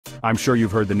I'm sure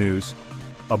you've heard the news.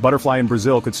 A butterfly in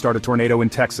Brazil could start a tornado in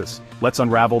Texas. Let's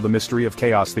unravel the mystery of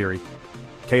chaos theory.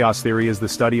 Chaos theory is the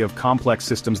study of complex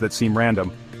systems that seem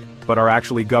random, but are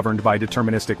actually governed by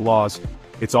deterministic laws.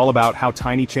 It's all about how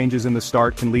tiny changes in the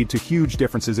start can lead to huge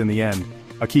differences in the end.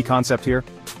 A key concept here?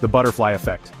 The butterfly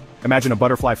effect. Imagine a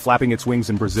butterfly flapping its wings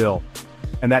in Brazil,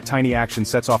 and that tiny action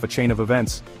sets off a chain of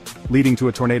events, leading to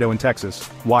a tornado in Texas.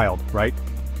 Wild, right?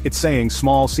 It's saying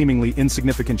small, seemingly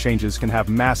insignificant changes can have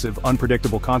massive,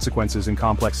 unpredictable consequences in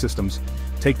complex systems.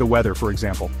 Take the weather, for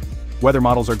example. Weather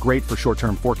models are great for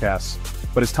short-term forecasts,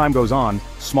 but as time goes on,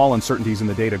 small uncertainties in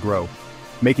the data grow,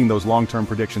 making those long-term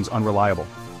predictions unreliable.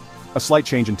 A slight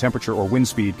change in temperature or wind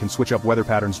speed can switch up weather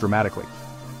patterns dramatically.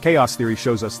 Chaos theory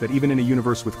shows us that even in a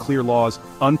universe with clear laws,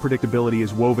 unpredictability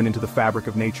is woven into the fabric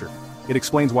of nature. It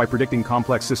explains why predicting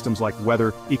complex systems like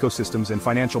weather, ecosystems, and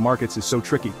financial markets is so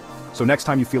tricky. So next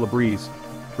time you feel a breeze,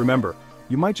 remember,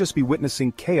 you might just be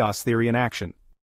witnessing chaos theory in action.